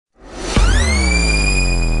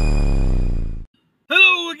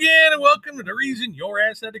welcome to the reason your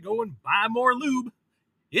ass had to go and buy more lube.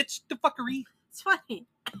 It's the fuckery. It's funny.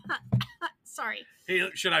 Sorry. Hey,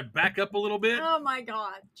 should I back up a little bit? Oh my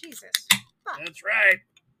God. Jesus. Fuck. That's right.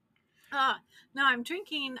 No, I'm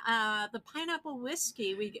drinking the pineapple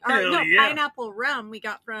whiskey. Yeah. Pineapple rum we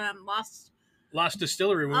got from Lost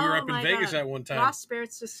Distillery when we were up in Vegas at one time. Lost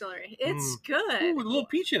Spirits Distillery. It's good. Ooh, with a little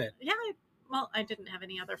peach in it. Yeah. Well, I didn't have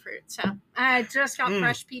any other fruit, so I just got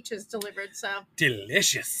fresh peaches delivered. So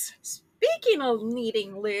delicious. Speaking of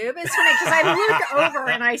needing lube, it's funny because I look over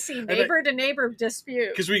and I see neighbor to neighbor dispute.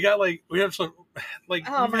 Because we have some we've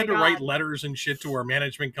had to write letters and shit to our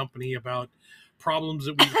management company about problems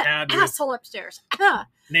that we've had with asshole upstairs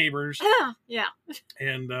neighbors. Yeah.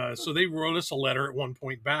 And so they wrote us a letter at one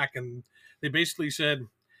point back, and they basically said,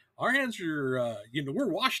 our hands are, we're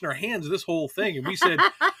washing our hands of this whole thing. And we said,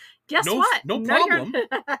 guess what? No problem.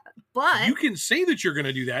 But you can say that you're going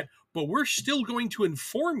to do that, but we're still going to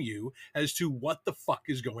inform you as to what the fuck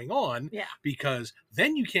is going on. Yeah. Because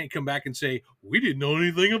then you can't come back and say, we didn't know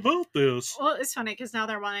anything about this. Well, it's funny because now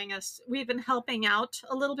they're wanting us. We've been helping out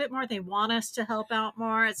a little bit more. They want us to help out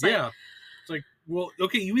more. It's like, well,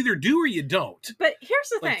 okay, you either do or you don't. But here's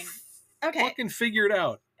the thing. Okay. Fucking figure it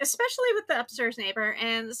out. Especially with the upstairs neighbor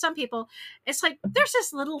and some people, it's like there's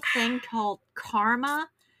this little thing called karma,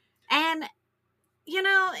 and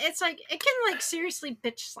it's like it can seriously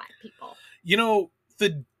bitch slap people.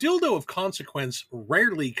 The dildo of consequence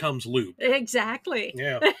rarely comes lube. Exactly.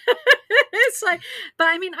 Yeah. It's like, but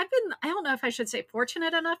I mean, I don't know if I should say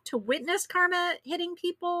fortunate enough to witness karma hitting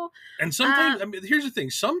people. And sometimes, here's the thing: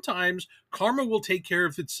 sometimes karma will take care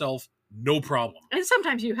of itself. No problem. And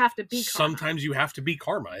sometimes you have to be karma. Sometimes you have to be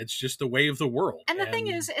karma. It's just the way of the world. And the thing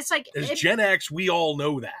is, it's like... As Gen X, we all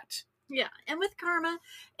know that. Yeah. And with karma,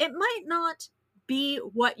 it might not be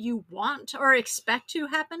what you want or expect to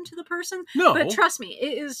happen to the person. No. But trust me,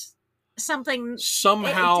 it is something...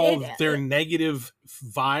 Somehow their negative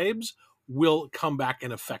vibes will come back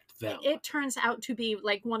and affect them. It turns out to be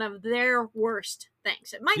like one of their worst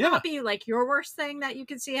things. It might not be like your worst thing that you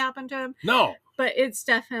could see happen to them. No. But it's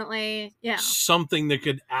definitely, something that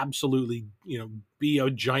could absolutely, be a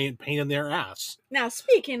giant pain in their ass. Now,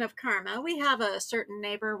 speaking of karma, we have a certain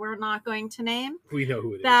neighbor we're not going to name. We know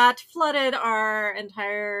who it is. That flooded our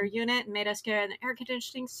entire unit and made us get an air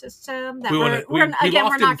conditioning system that we're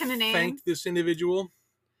not going to name. Thank this individual.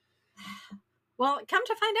 Well, come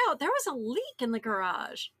to find out, there was a leak in the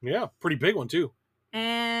garage. Yeah, pretty big one too.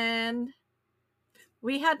 And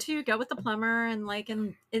we had to go with the plumber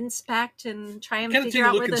and inspect and try and figure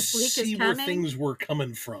out where this leak is coming. Where things were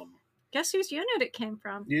coming from. Guess whose unit it came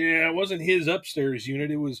from? Yeah, it wasn't his upstairs unit.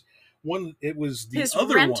 It was his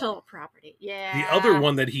other rental property. Yeah, the other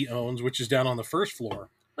one that he owns, which is down on the first floor.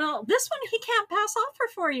 Well, this one he can't pass off for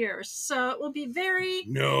 4 years, so it will be very...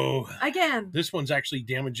 No. Again. This one's actually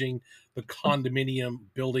damaging the condominium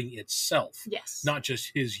building itself. Yes. Not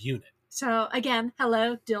just his unit. So, again,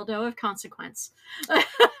 hello, Dildo of Consequence.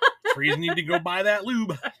 Reason you need to go buy that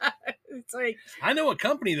lube. It's like... I know a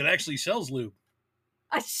company that actually sells lube.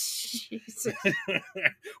 Jesus.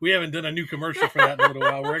 We haven't done a new commercial for that in a little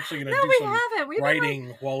while. We're actually going to do some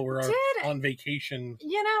writing while we're on vacation.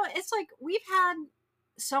 It's like we've had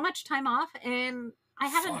so much time off and I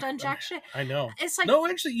haven't done jack shit. I know. It's like, no,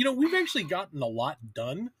 actually, we've actually gotten a lot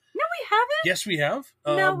done. No, we haven't. Yes, we have.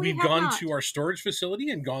 No, we've gone to our storage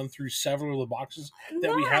facility and gone through several of the boxes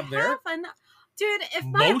that we have there. Dude, if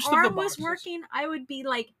my arm was working, I would be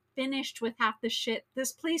finished with half the shit.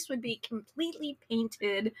 This place would be completely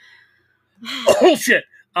painted. Bullshit.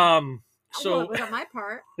 So on my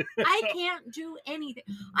part, I can't do anything.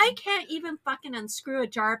 I can't even fucking unscrew a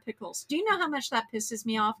jar of pickles. Do you know how much that pisses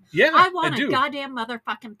me off? Yeah, I want a goddamn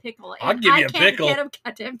motherfucking pickle. I'll give you a pickle. Get a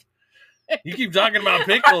goddamn... You keep talking about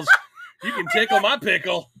pickles. You can tickle my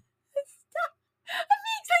pickle. Stop. It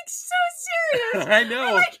makes so serious. I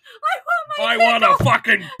know. I want a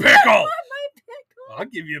fucking pickle. I want my pickle. I'll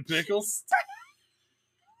give you a pickle. Stop.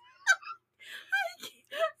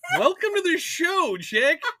 Welcome to the show,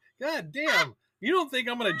 chick. God damn. You don't think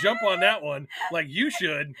I'm going to jump on that one like you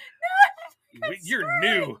should. No, you're new.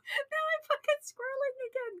 Now I'm fucking squirreling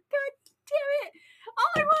again. God damn it.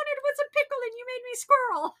 All I wanted was a pickle and you made me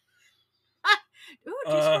squirrel. Ooh,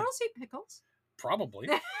 do squirrels eat pickles? Probably.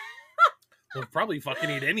 They'll probably fucking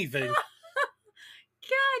eat anything.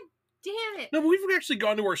 God damn it. No, but we've actually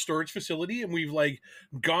gone to our storage facility and we've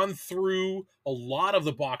gone through a lot of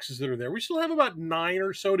the boxes that are there. We still have about 9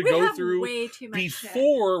 or so to go through way too much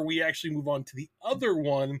before we actually move on to the other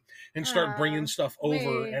one and start bringing stuff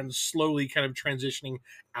over and slowly kind of transitioning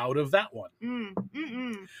out of that one.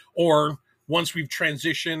 Mm-mm. Or once we've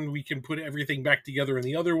transitioned, we can put everything back together in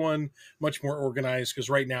the other one, much more organized. Because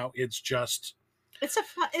right now it's just it's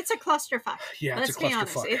a clusterfuck. yeah, Let's it's a be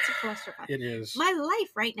honest. clusterfuck. It's a clusterfuck. It is. My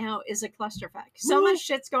life right now is a clusterfuck. So much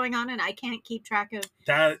shit's going on, and I can't keep track of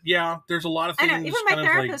that. Yeah, there's a lot of things. I know. Even my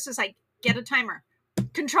therapist is like, get a timer,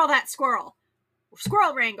 control that squirrel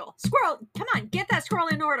wrangle, squirrel. Come on, get that squirrel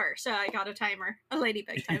in order. So I got a timer, a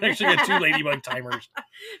ladybug timer. You actually got 2 ladybug timers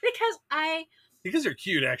because they're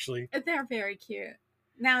cute. Actually, they're very cute.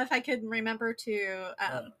 Now, if I could remember to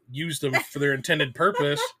use them for their intended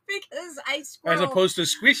purpose, because I squirrel as opposed to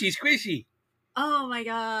squishy. Oh my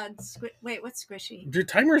god! Wait, what's squishy? The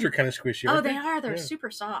timers are kind of squishy. Oh, they are. They're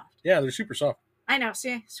super soft. Yeah, they're super soft. I know.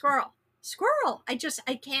 See, squirrel. I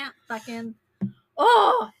can't fucking.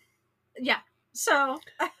 Oh, yeah. So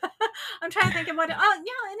I'm trying to think of what. Oh,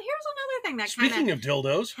 yeah. And here's another thing that speaking of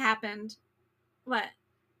dildos happened. What?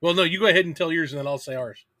 Well, no, you go ahead and tell yours, and then I'll say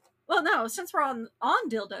ours. Well, no, since we're on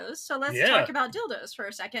dildos, so let's talk about dildos for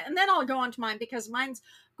a second, and then I'll go on to mine because mine's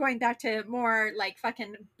going back to more like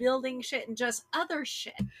fucking building shit and just other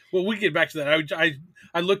shit. Well, we get back to that.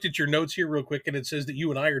 I looked at your notes here real quick, and it says that you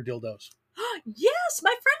and I are dildos. Yes,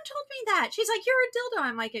 my friend told me that. She's like, "You're a dildo."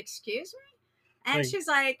 I'm like, "Excuse me," and she's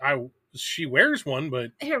like, She wears one,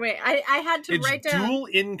 but here, wait. I had to write down dual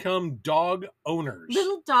income dog owners.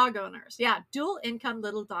 Little dog owners, yeah, dual income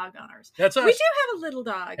little dog owners. That's us. We do have a little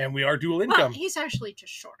dog, and we are dual income. Well, he's actually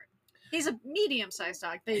just short. He's a medium-sized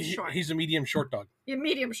dog, but he's short. He's a medium short dog. A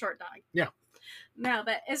medium short dog. Yeah. No,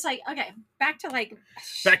 but it's like, okay, back to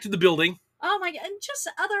the building. Oh my god, and just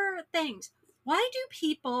other things. Why do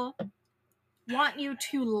people want you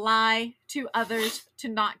to lie to others to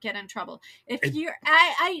not get in trouble? If you're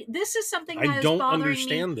this is something that is bothering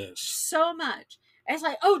me this so much. It's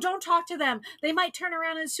like, oh, don't talk to them, they might turn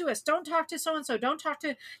around and sue us. Don't talk to so and so. Don't talk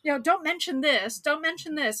to, don't mention this, don't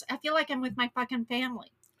mention this. I feel like I'm with my fucking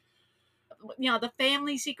family. The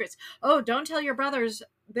family secrets. Oh, don't tell your brothers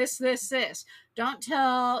this. Don't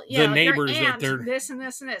tell the neighbors your aunt that they're this and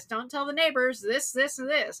this and this. Don't tell the neighbors this and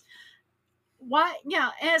this. Why?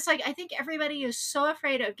 Yeah, and it's like, I think everybody is so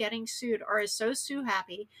afraid of getting sued, or is so sue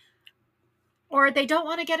happy, or they don't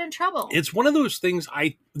want to get in trouble. It's one of those things.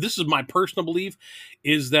 This is my personal belief,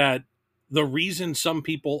 is that the reason some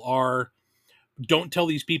people don't tell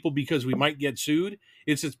these people because we might get sued,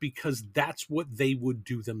 it's because that's what they would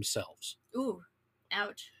do themselves. Ooh,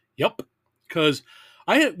 ouch. Yep. Because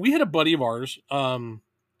we had a buddy of ours,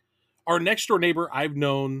 our next door neighbor I've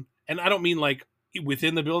known, and I don't mean like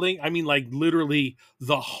within the building, I mean like literally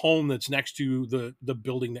the home that's next to the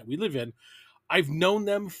building that we live in. I've known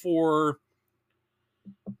them for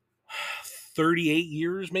 38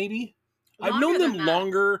 years, maybe. I've known them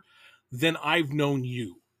longer than I've known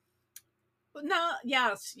you. No,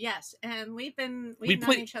 yes, and we've known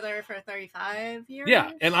each other for 35 years.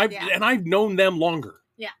 Yeah, and I've known them longer.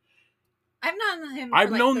 Yeah, I've known him.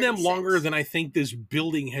 I've known them longer than I think this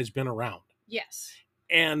building has been around. Yes,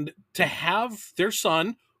 and to have their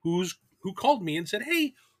son, who called me and said,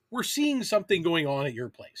 "Hey, we're seeing something going on at your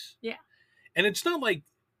place." Yeah, and it's not like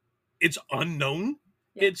it's unknown.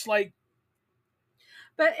 Yeah. It's like,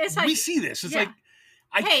 but it's like we see this. It's like,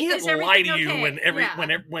 I can't lie to you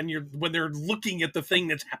when they're looking at the thing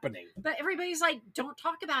that's happening. But everybody's like, don't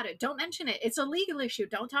talk about it. Don't mention it. It's a legal issue.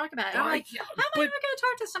 Don't talk about it. How am I ever going to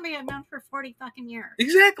talk to somebody I've known for 40 fucking years?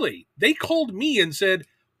 Exactly. They called me and said,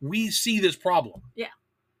 we see this problem. Yeah.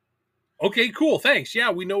 Okay, cool. Thanks.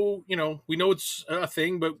 Yeah, we know it's a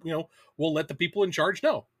thing, but we'll let the people in charge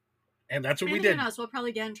know. And that's what we did. Who knows? We'll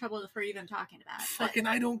probably get in trouble for even talking about it. Fucking,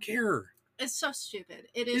 I don't care. It's so stupid.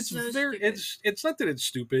 It's stupid. It's not that it's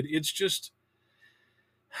stupid. It's just,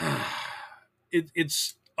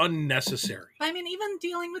 it's unnecessary. I mean, even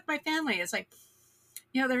dealing with my family, it's like,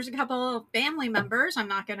 there's a couple of family members I'm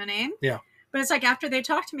not going to name. Yeah. But it's like, after they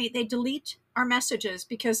talk to me, they delete our messages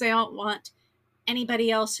because they don't want anybody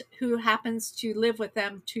else who happens to live with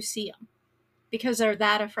them to see them, because they're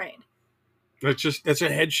that afraid. That's a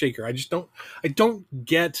head shaker. I don't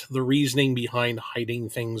get the reasoning behind hiding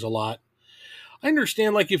things a lot. I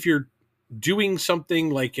understand, like, if you're doing something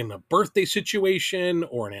like in a birthday situation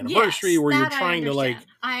or an anniversary where you're trying to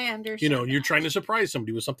I understand. You're trying to surprise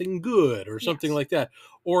somebody with something good or something like that.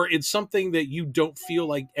 Or it's something that you don't feel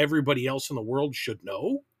like everybody else in the world should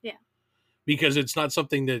know. Yeah. Because it's not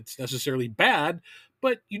something that's necessarily bad,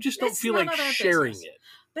 but you just don't feel like sharing it.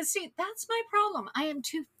 But see, that's my problem. I am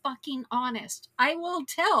too fucking honest. I will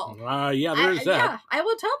tell. There is that. Yeah, I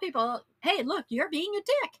will tell people, hey, look, you're being a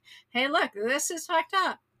dick. Hey, look, this is fucked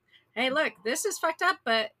up. Hey, look, this is fucked up,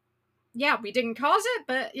 but yeah, we didn't cause it,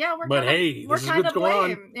 but yeah, we're kind this is what's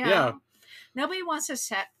going on. Yeah. Nobody wants to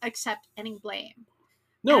accept any blame.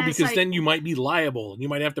 No, And it's because like, then you might be liable and you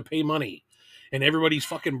might have to pay money, and everybody's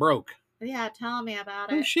fucking broke. yeah, tell me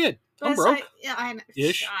about Oh it. shit, But I'm it's like, broke. yeah, I know.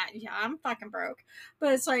 Ish. Yeah, I'm fucking broke.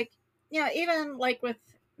 But it's like, yeah, even like with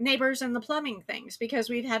neighbors and the plumbing things, because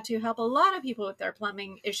we've had to help a lot of people with their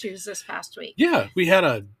plumbing issues this past week. Yeah, we had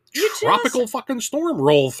a You tropical fucking storm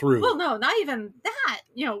roll through. Well, no, not even that.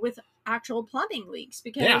 With actual plumbing leaks,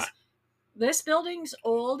 because Yeah. this building's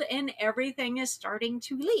old and everything is starting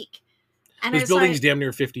to leak. And This it's building's like, damn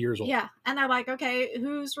near 50 years old. yeah, and they're like, okay,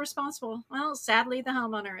 who's responsible? Well, sadly, the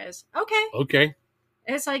homeowner is. Okay. Okay.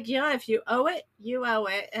 It's like, yeah, if you owe it, you owe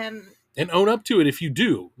it, and own up to it if you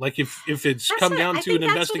do. Like if it's That's come it. down I to think an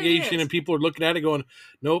that's what it investigation is. and people are looking at it going,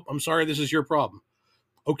 nope, I'm sorry, this is your problem.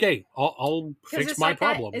 Okay, I'll 'cause fix it's my like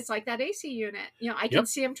problem. It's like that AC unit. I can Yep.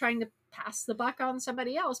 see him trying to pass the buck on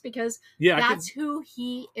somebody else because Yeah, that's who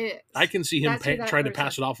he is. I can see him That's who that trying to person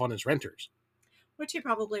pass is. it off on his renters. Which he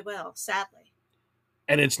probably will, sadly.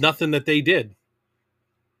 And it's nothing that they did.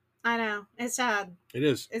 I know. It's sad. It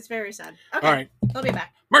is. It's very sad. Okay. All right. I'll be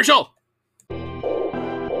back. Marshall!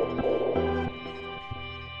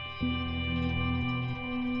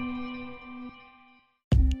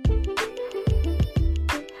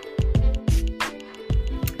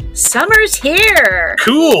 Summer's here.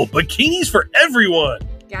 Cool! Bikinis for everyone!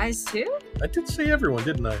 Guys, too? I did say everyone,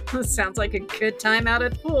 didn't I? Sounds like a good time out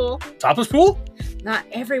at the pool. Topless pool? Not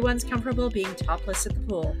everyone's comfortable being topless at the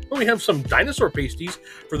pool. Well, we have some dinosaur pasties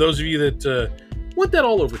for those of you that want that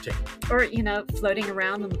all over taken. Or, floating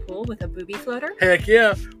around in the pool with a booby floater. Heck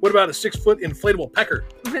yeah. What about a 6-foot inflatable pecker?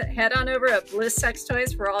 Head on over to Bliss Sex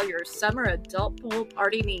Toys for all your summer adult pool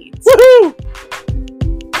party needs. Woohoo!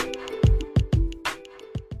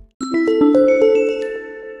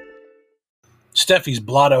 Steffi's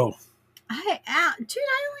blotto. Dude, I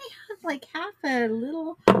only have like half a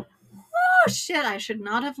little. Oh shit! I should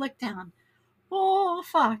not have looked down. Oh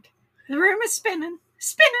fuck! The room is spinning.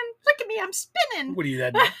 Look at me, I'm spinning. What are you,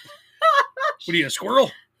 that? What are you, a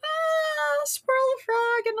squirrel? Squirrel,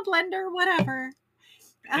 frog, in a blender, whatever.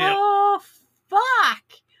 Yeah. Oh fuck!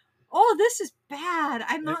 Oh, this is bad.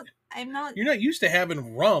 I'm not. You're not used to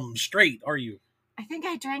having rum straight, are you? I think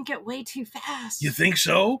I drank it way too fast. You think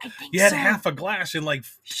so? I think You had so. half a glass in like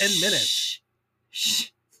 10 minutes. Shh.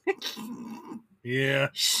 Yeah.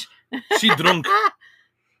 She drunk.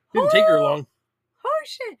 Didn't take her long. Oh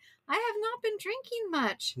shit! I have not been drinking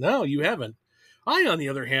much. No, you haven't. I, on the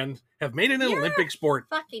other hand, have made it an You're Olympic sport.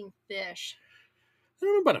 Fucking fish. I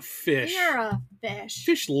don't know about a fish. You're a fish.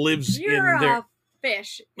 Fish lives You're in their. a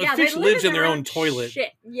fish. A Yeah, fish they lives live in their own toilet.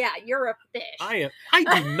 Shit. Yeah, you're a fish. I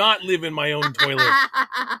do not live in my own toilet.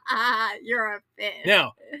 You're a fish.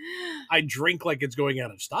 Now, I drink like it's going out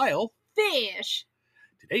of style. Fish.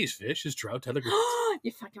 Today's fish is trout telegraph.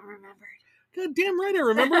 You fucking remembered. God damn right I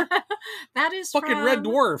remember. That is Fucking from... Red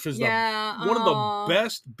Dwarf is one of the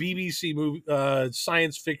best. best BBC movie,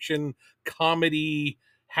 science fiction comedy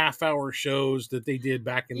half-hour shows that they did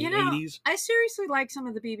back in the 80s. I seriously like some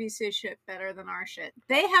of the BBC shit better than our shit.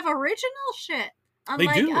 They have original shit.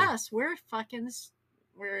 Unlike do. us, we're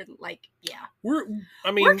like, yeah. We're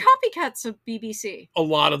copycats of BBC. a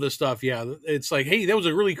lot of the stuff, yeah. It's like, hey, that was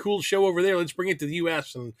a really cool show over there. Let's bring it to the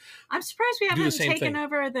US and I'm surprised we do the haven't same taken thing.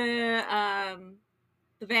 over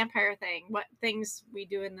the vampire thing. What things we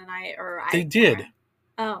do in the night, or They did.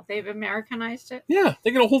 Oh, they've Americanized it. Yeah,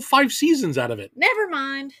 they got a whole 5 seasons out of it. Never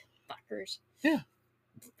mind, fuckers. Yeah.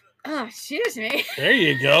 Oh, excuse me. There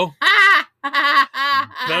you go.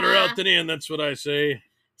 Better out than in, that's what I say.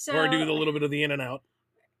 So, Or I do a little bit of the in and out.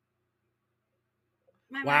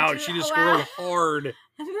 my Wow, mom she too- just wow. squirreled hard.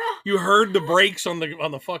 No. You heard the brakes on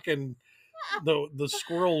the fucking the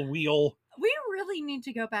squirrel wheel. We really need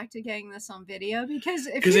to go back to getting this on video because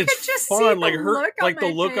if Because you it's could just fun. see Like the her, look like on the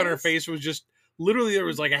my look on her face was just literally there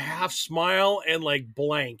was like a half smile and like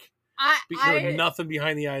blank. There was nothing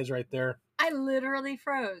behind the eyes right there. I literally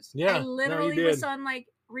froze. Yeah, I no, you literally was did. on like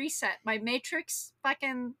reset. My matrix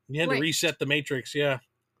fucking You had to glitched. reset the matrix. Yeah,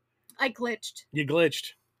 I glitched. you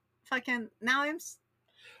glitched. Fucking now I'm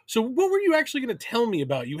So what were you actually going to tell me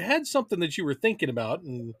about? You had something that you were thinking about,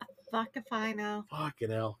 and fuck if I know. fucking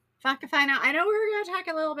hell. Fuck if I know. I know we were going to talk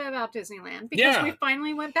a little bit about Disneyland because Yeah. we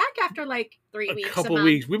finally went back after like 3 A weeks. couple month.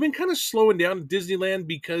 weeks. We've been kind of slowing down at Disneyland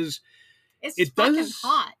because It's it fucking does-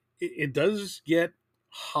 hot. it does get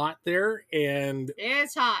hot there, and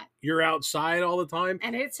It's hot. you're outside all the time,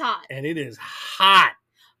 And it's hot. and it is hot.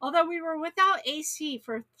 Although we were without AC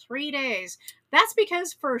for 3 days. That's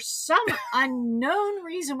because for some unknown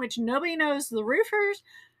reason, which nobody knows, the roofers,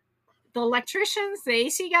 the electricians, the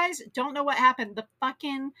AC guys don't know what happened. The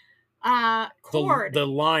fucking cord. The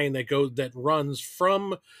line that runs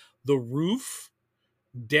from the roof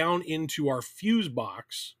down into our fuse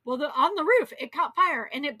box. Well, on the roof, it caught fire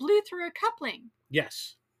and it blew through a coupling.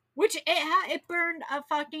 Yes. Which it burned a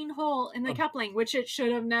fucking hole in the coupling, which it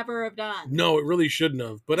should have never have done. No, it really shouldn't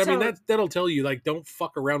have. But I mean, that'll tell you, like, don't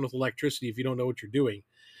fuck around with electricity if you don't know what you're doing.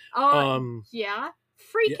 Yeah.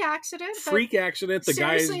 Freak accident. Freak accident. The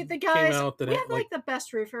guys came out. We had like the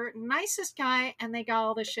best roofer, nicest guy, and they got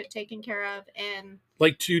all this shit taken care of in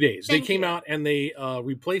like 2 days. They came out and they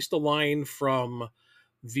replaced the line from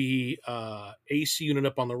the AC unit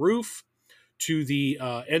up on the roof to the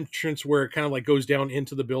entrance where it kind of like goes down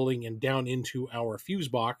into the building and down into our fuse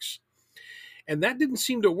box. And that didn't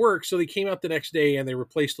seem to work. So they came out the next day and they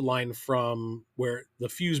replaced the line from where the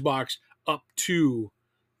fuse box up to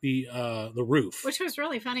the roof. Which was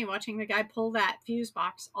really funny watching the guy pull that fuse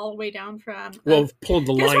box all the way down from... pulling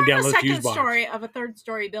the line down the fuse box. Second story of a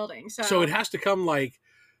third-story building. So it has to come like...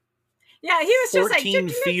 Yeah, he was 14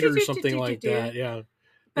 just like... feet or something like that, yeah.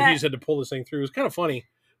 But he just had to pull this thing through. It was kind of funny,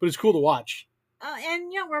 but it's cool to watch.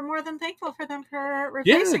 And we're more than thankful for them for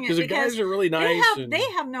replacing it. Because the guys are really nice. They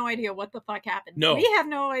have no idea what the fuck happened. No. We have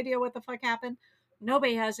no idea what the fuck happened.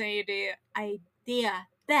 Nobody has any idea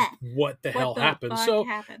that what the hell happened. So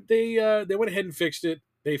they went ahead and fixed it.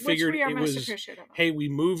 They figured it was, hey, we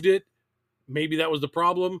moved it. Maybe that was the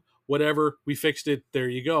problem. Whatever, we fixed it. There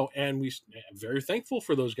you go. And I'm very thankful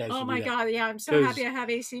for those guys. Oh my God, yeah, I'm so happy I have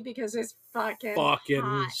AC because it's fucking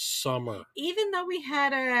hot. Summer. Even though we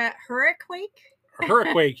had a hurricane.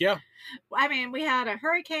 Yeah. I mean, we had a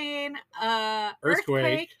hurricane,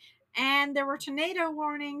 earthquake, and there were tornado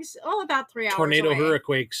warnings. About 3 hours. Tornado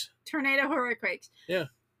hurricanes. Yeah.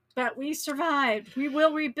 But we survived. We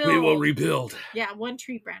will rebuild. Yeah, one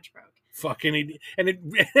tree branch broke. And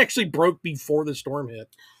it actually broke before the storm hit.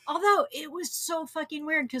 Although it was so fucking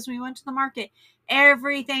weird because we went to the market,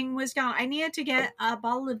 everything was gone. I needed to get a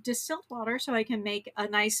bottle of distilled water so I can make a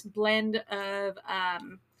nice blend of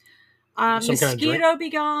mosquito be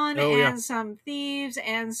gone and some thieves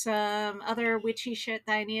and some other witchy shit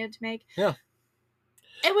that I needed to make. Yeah.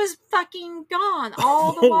 It was fucking gone.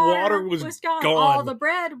 All the water was gone. All the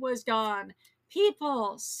bread was gone.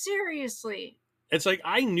 People, seriously. It's like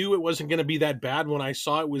I knew it wasn't going to be that bad when I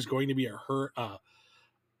saw it was going to be a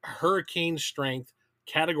hurricane strength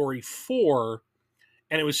category 4,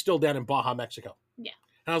 and it was still down in Baja, Mexico. Yeah.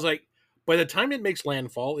 And I was like, by the time it makes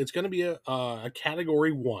landfall, it's going to be a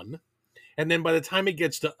category 1. And then by the time it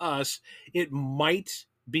gets to us, it might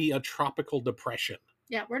be a tropical depression.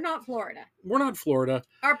 Yeah, we're not Florida.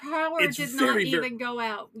 Our power did not even go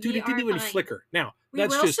out. Dude, it didn't even flicker. Now,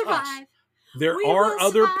 that's just survive. Us. There are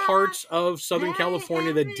other parts of Southern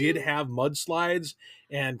California that did have mudslides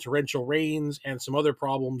and torrential rains and some other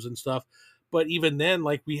problems and stuff. But even then,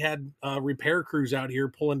 like, we had repair crews out here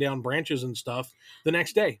pulling down branches and stuff the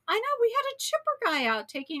next day. I know. We had a chipper guy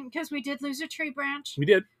out because we did lose a tree branch. We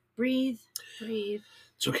did. Breathe.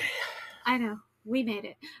 It's okay. I know. We made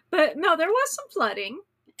it. But no, there was some flooding.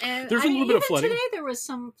 And there's a little bit of flooding. Today there was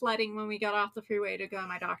some flooding when we got off the freeway to go to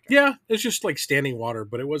my doctor. Yeah, it's just like standing water,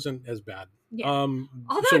 but it wasn't as bad. Yeah.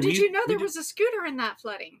 Although, did you know there was a scooter in that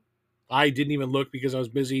flooding? I didn't even look because I was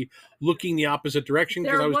busy looking the opposite direction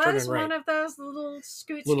because I was turning right. There was one of those little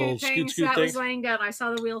scoot things that was laying down. I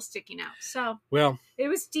saw the wheel sticking out. So it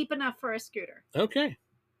was deep enough for a scooter. Okay.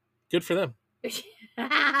 Good for them.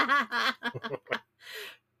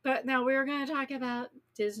 But no, we were going to talk about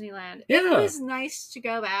Disneyland. Yeah. It was nice to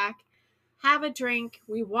go back, have a drink.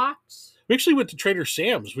 We walked. We actually went to Trader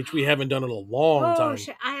Sam's, which we haven't done in a long time.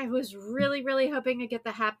 I was really, really hoping to get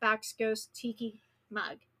the Hatbox Ghost Tiki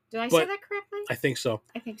mug. Did I say that correctly? I think so.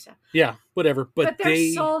 Yeah, whatever. But they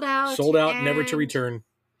sold out. Never to return.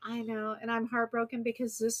 I know, and I'm heartbroken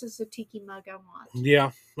because this is the tiki mug I want. Yeah,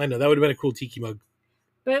 I know. That would have been a cool tiki mug.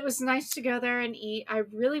 But it was nice to go there and eat. I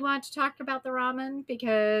really wanted to talk about the ramen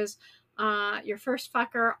because your first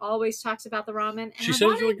fucker always talks about the ramen. And she said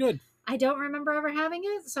it's really good. I don't remember ever having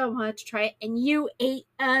it, so I wanted to try it. And you ate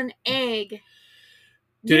an egg.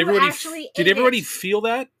 Did everybody feel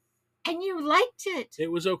that? And you liked it.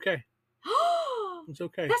 It was okay. It's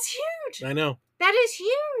okay. That's huge. I know. That is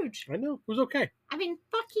huge. I know. It was okay. I mean,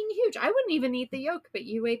 fucking huge. I wouldn't even eat the yolk, but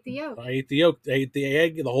you ate the yolk. I ate the yolk. I ate the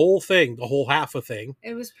egg, the whole thing, the whole half a thing.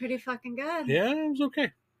 It was pretty fucking good. Yeah, it was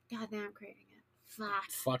okay. God, now I'm craving it. Fuck.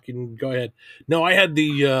 Fucking go ahead. No, I had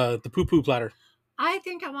the poo-poo platter. I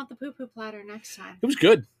think I want the poo-poo platter next time. It was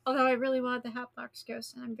good. Although I really wanted the Hatbox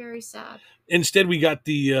Ghost, and I'm very sad. Instead, we got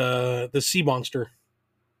the sea monster.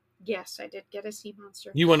 Yes, I did get a sea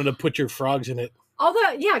monster. You wanted to put your frogs in it.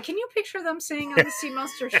 Although, yeah, can you picture them sitting on the sea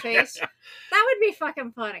monster's face? That would be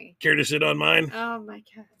fucking funny. Care to sit on mine? Oh my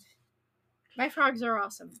god. My frogs are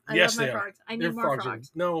awesome. I Yes, love my they are. frogs. I Their need more frogs.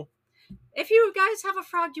 frogs. No. If you guys have a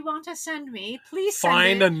frog you want to send me, please send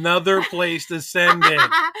Find it. another place to send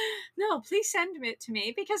it. No, please send it to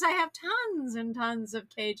me because I have tons and tons of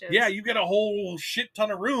cages. Yeah, you got a whole shit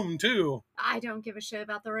ton of room, too. I don't give a shit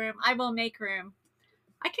about the room. I will make room.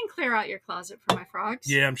 I can clear out your closet for my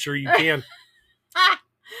frogs. Yeah, I'm sure you can.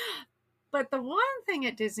 But the one thing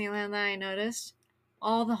at Disneyland that I noticed,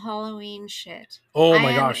 all the Halloween shit. Oh I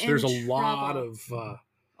my am gosh, in there's a lot trouble. of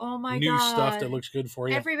Oh my new god. stuff that looks good for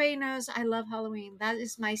you. Everybody knows I love Halloween. That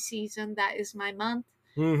is my season. That is my month.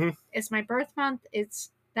 Mm-hmm. It's my birth month.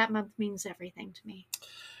 That month means everything to me.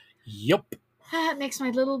 Yep. It makes my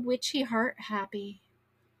little witchy heart happy.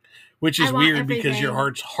 Which is I want weird because your everything.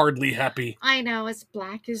 heart's hardly happy. I know, it's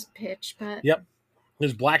black as pitch, but... Yep.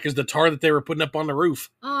 As black as the tar that they were putting up on the roof.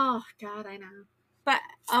 Oh, God, I know. But,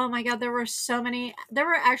 oh my God, there were so many... There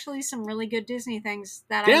were actually some really good Disney things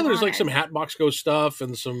that I Yeah, there's wanted. like some Hatbox Ghost stuff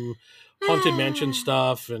and some Haunted Mansion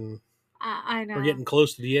stuff, and I know. we're getting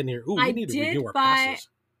close to the end here. Ooh, we need to renew our passes.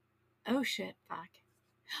 Oh, shit, fuck.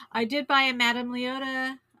 I did buy a Madame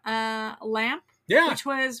Leota lamp. Yeah. Which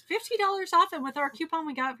was $50 off, and with our coupon,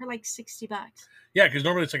 we got it for like $60. Yeah, because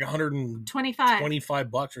normally it's like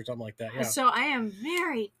 $125 or something like that. Yeah. So I am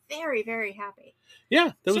very, very, very happy.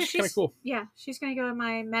 Yeah, that was kind of cool. Yeah, she's going to go in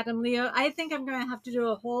my Madame Leota. I think I'm going to have to do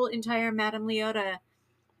a whole entire Madame Leota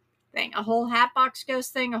thing. A whole Hatbox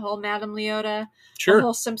Ghost thing, a whole Madame Leota. Sure. A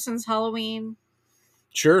whole Simpsons Halloween.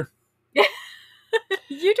 Sure.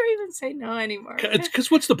 You don't even say no anymore.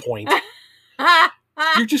 Because what's the point?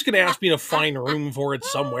 You're just going to ask me to find room for it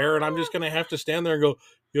somewhere, and I'm just going to have to stand there and go,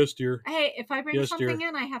 yes, dear. Hey, if I bring yes, something dear.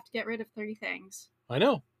 in, I have to get rid of 3 things. I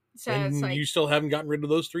know. So and it's like, you still haven't gotten rid of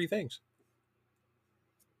those 3 things.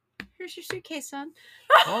 here's your suitcase, son.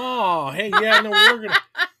 Oh, hey, yeah, no, we're going to...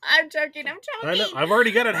 I'm joking. I know. I've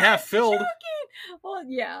already got it half filled. Well,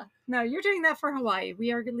 yeah. No, you're doing that for Hawaii.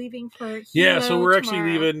 We are leaving for Yeah, so we're tomorrow. actually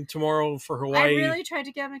leaving tomorrow for Hawaii. I really tried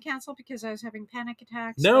to get them to cancel because I was having panic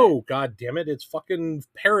attacks. No, god damn it. It's fucking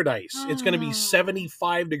paradise. It's going to be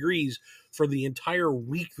 75 degrees for the entire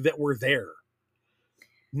week that we're there.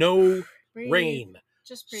 No Breathe. rain.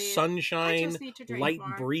 Just breathe. Sunshine, I just need to drink light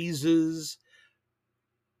more. breezes,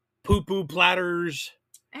 poo-poo platters.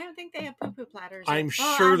 I don't think they have poo-poo platters. I'm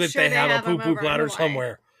sure that they have a poo-poo platter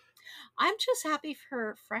somewhere. I'm just happy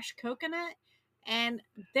for fresh coconut, and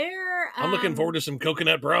they're... I'm looking forward to some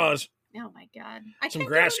coconut bras. Oh my god! Some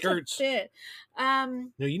grass skirts. No,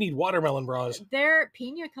 you need watermelon bras. Their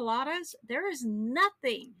pina coladas. There is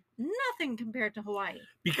nothing compared to Hawaii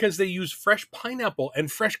because they use fresh pineapple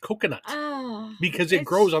and fresh coconut. Oh, because it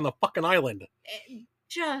grows on the fucking island.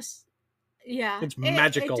 It's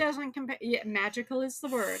magical. It doesn't compare. Yeah, magical is the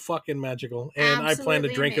word. Fucking magical, and I plan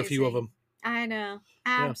to drink a few of them. I know,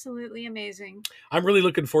 absolutely amazing. I'm really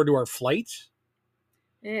looking forward to our flight.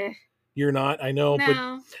 You're not, I know, no.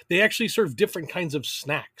 but they actually serve different kinds of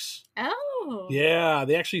snacks. Oh. Yeah,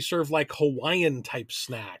 they actually serve like Hawaiian type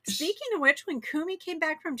snacks. Speaking of which, when Kumi came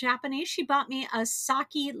back from Japanese, she bought me a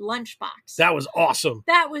sake lunchbox. That was awesome.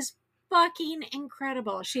 That was fucking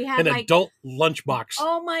incredible. She had an adult lunchbox.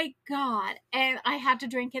 Oh my god. And I had to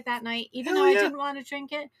drink it that night, even though I didn't want to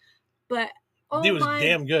drink it. But it was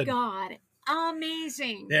damn good. God.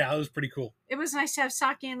 Amazing. Yeah, that was pretty cool. It was nice to have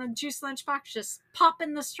sake in a juice lunchbox. Just pop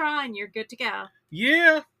in the straw and you're good to go.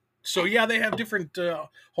 Yeah. So yeah, they have different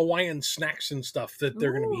Hawaiian snacks and stuff that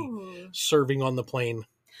they're going to be serving on the plane.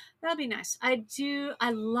 That'll be nice. I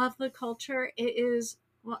love the culture. It is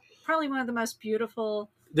probably one of the most beautiful.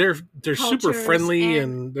 They're super friendly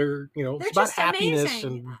and they're it's about happiness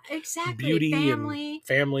amazing. And beauty and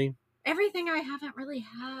family. Everything I haven't really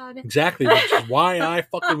had. Exactly, which is why I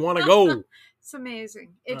fucking want to go. It's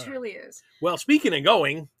amazing. It truly is. Well, speaking of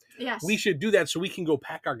going, yes, we should do that so we can go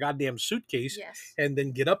pack our goddamn suitcase and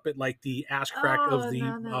then get up at like the ass crack of the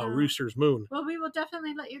Rooster's Moon. Well, we will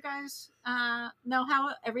definitely let you guys know how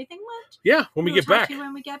everything went. Yeah, when we get back.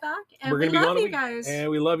 When we get back. And we're going to be love you guys. And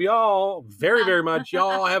we love y'all very, very much.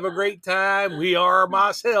 Y'all have a great time. We are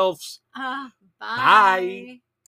myselves. Bye. Bye.